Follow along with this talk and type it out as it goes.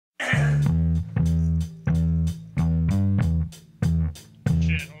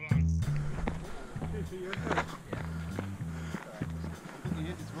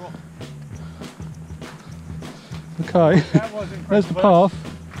Okay. There's the path.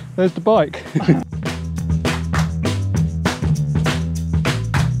 There's the bike.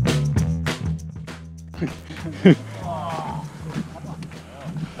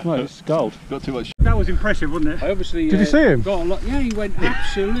 Mate, it's gold. Got too much. That was impressive, wasn't it? I obviously Did you see him? Got a lot. Yeah, he went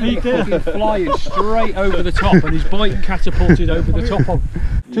absolutely fucking flying straight over the top, and his bike catapulted over the top of.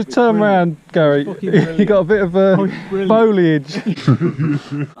 Just turn round, Gary. You got a bit of foliage. That's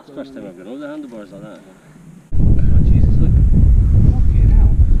the first time I've been over the handlebars like that. Oh, Jesus, look. Fucking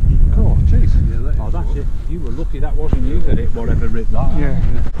hell. Oh, jeez. Yeah, oh, that's it. You were lucky that wasn't you that hit whatever ripped that.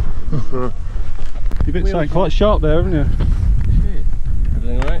 Yeah. You've hit something quite sharp there, haven't you?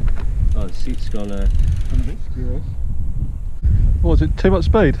 Everything alright? Oh, the seat's gone. I'm a bit skewered. What, was it too much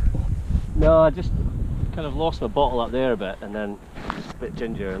speed? No, I just kind of lost my bottle up there a bit, and then just a bit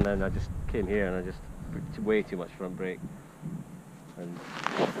ginger, and then I just came here and I just put way too much front brake. And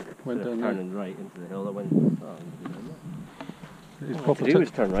Went down turning right into the hill, that went. Oh, It's all I proper could do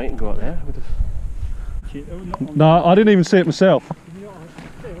was turn right and go up there. No, I didn't even see it myself.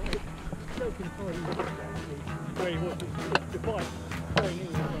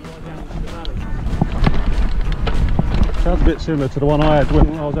 Sounds a bit similar to the one I had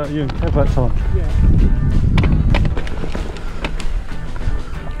when I was out at Milngavie that time. Yeah.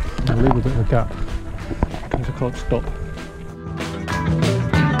 I'll leave a bit of a gap because I can't stop.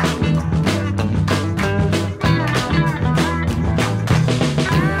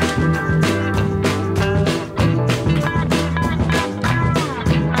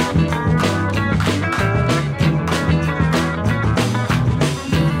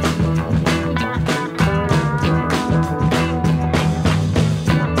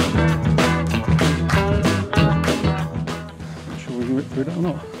 Through that or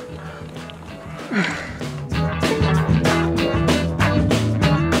not?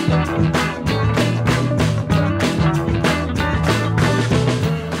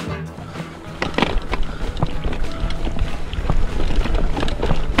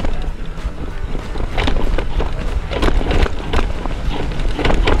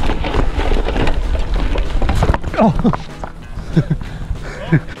 Oh.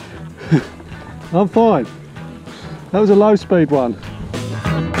 I'm fine. That was a low speed one.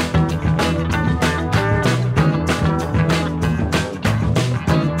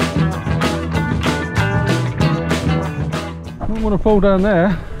 I don't want to fall down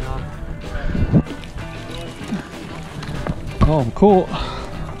there. Oh, I'm caught.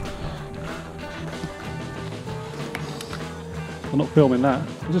 I'm not filming that.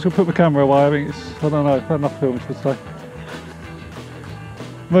 I'm just going to put my camera away. I think it's, I don't know, I've had enough filming for today.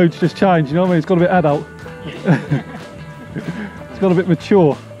 Mood's just changed, you know what I mean? It's got a bit adult. It's got a bit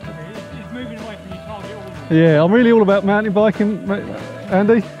mature. It's moving away from your target. Yeah, I'm really all about mountain biking,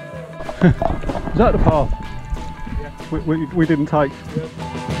 Andy. Is that the path? Yeah. We didn't take. Yeah.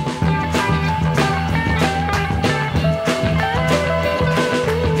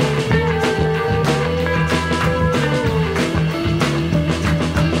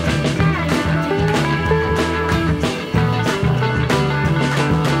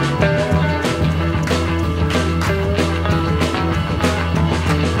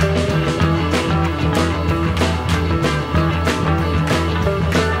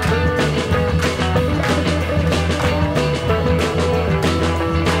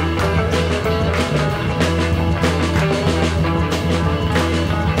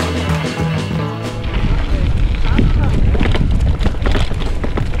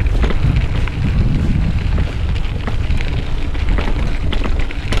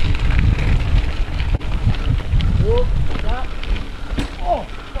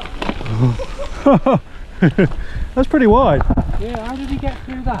 That's pretty wide. Yeah, how did he get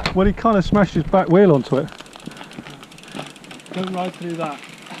through that? Well, he kind of smashed his back wheel onto it. Don't ride through that.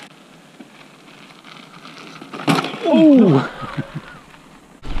 Oh!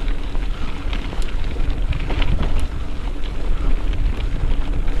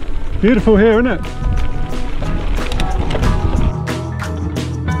 Beautiful here, isn't it?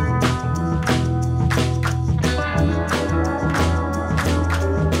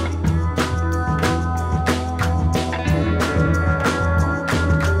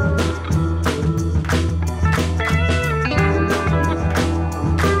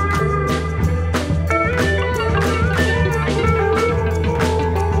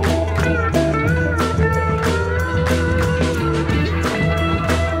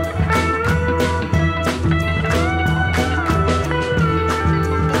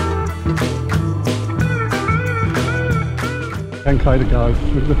 K to go,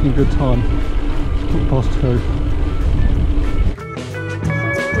 we're looking a good time, 2:15.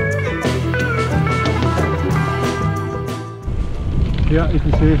 Yeah, you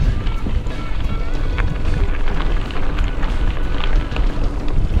can see it.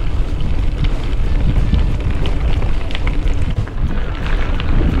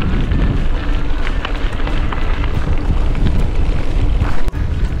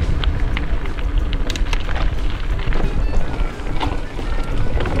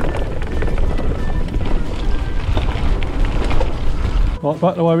 Right,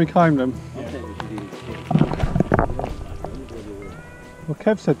 back the way we came then. Well,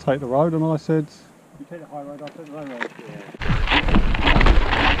 Kev said take the road and I said... You take the high road, I'll take the low road.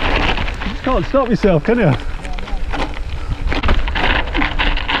 You just can't stop yourself, can you?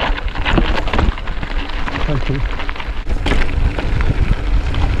 Thank you.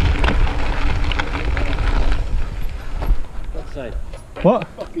 What sign? What?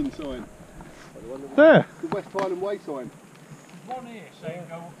 Fucking sign. There! The West Highland Way sign. There's one here saying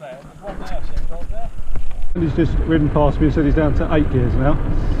go up there, there's one there saying go up there. And he's just ridden past me and said he's down to 8 gears now.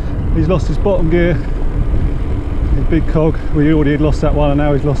 He's lost his bottom gear, his big cog. We already had lost that one and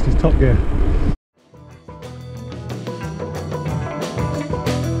now he's lost his top gear.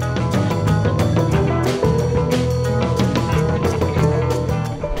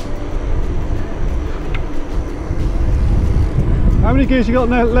 How many gears you got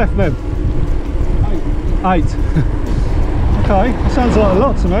left then? 8. Okay, that sounds like a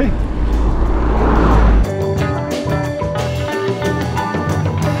lot to me.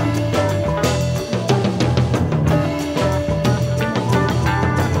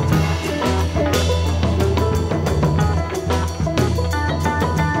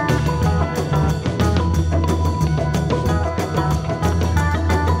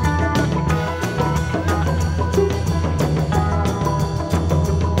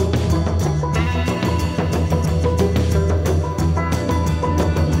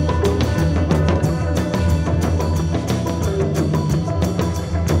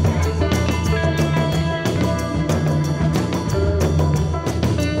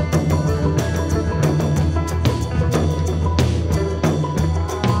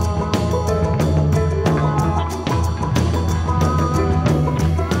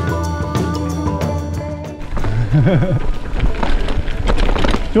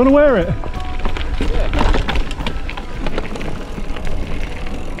 Do you want to wear it?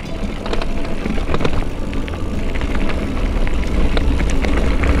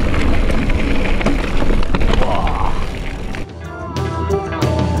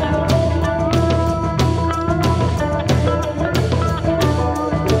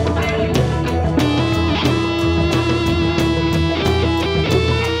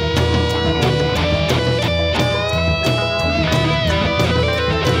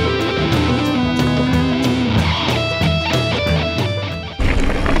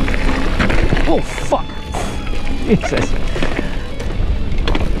 Oh fuck! Jesus!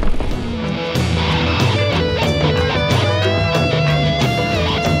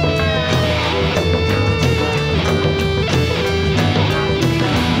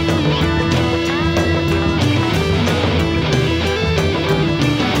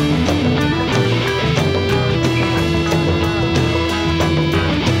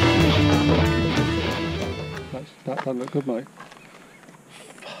 That doesn't look good, mate.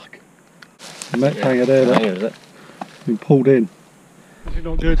 The mech hanger there, that Is it? been pulled in. This is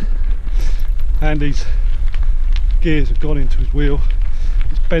not good. Andy's gears have gone into his wheel.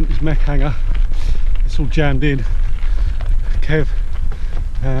 It's bent his mech hanger. It's all jammed in. Kev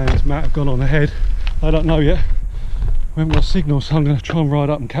and Matt have gone on ahead. I don't know yet. We haven't got signal, so I'm going to try and ride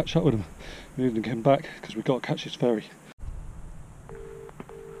up and catch up with them. We need to get back because we've got to catch this ferry.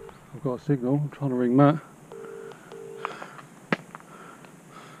 I've got a signal. I'm trying to ring Matt.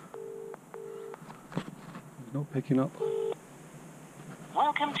 Not picking up.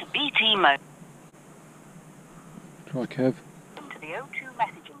 Welcome to BT mode. Try Kev. To the O2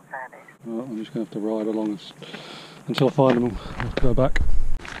 messaging service. Right, I'm just going to have to ride along until I find them. I'll have to go back.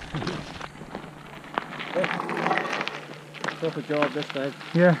 Proper job this time.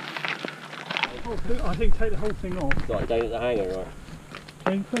 Yeah. I think take the whole thing off. Like down at the hanger, right?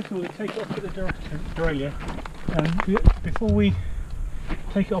 And first of all, take it off to the derailleur. Before we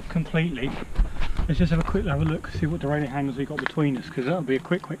take it off completely, let's just have a quick look, see what derailleur hangers we've got between us, because that'll be a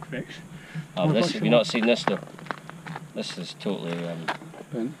quick fix. Oh, this, have you not seen this though? This is totally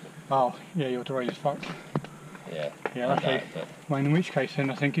Bent. Oh, yeah, your derailleur's fucked. yeah. Yeah, like okay. that, Well, in which case then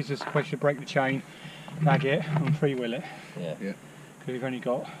I think it's just a question of break the chain, bag it and freewheel it. yeah. Yeah. Because we've only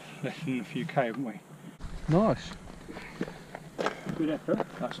got less than a few K, haven't we? Nice. Good effort.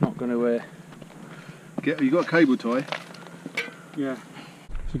 That's not going to You got a cable tie? yeah.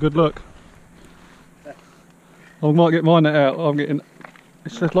 It's a good look. I might get mine out. I'm getting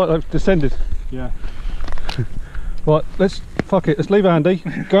It's just like they've descended. Yeah. Right, fuck it, let's leave Andy,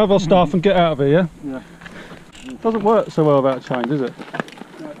 grab our stuff and get out of here, Yeah. Doesn't work so well without a chain, does it?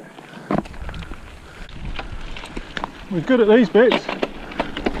 We're good at these bits.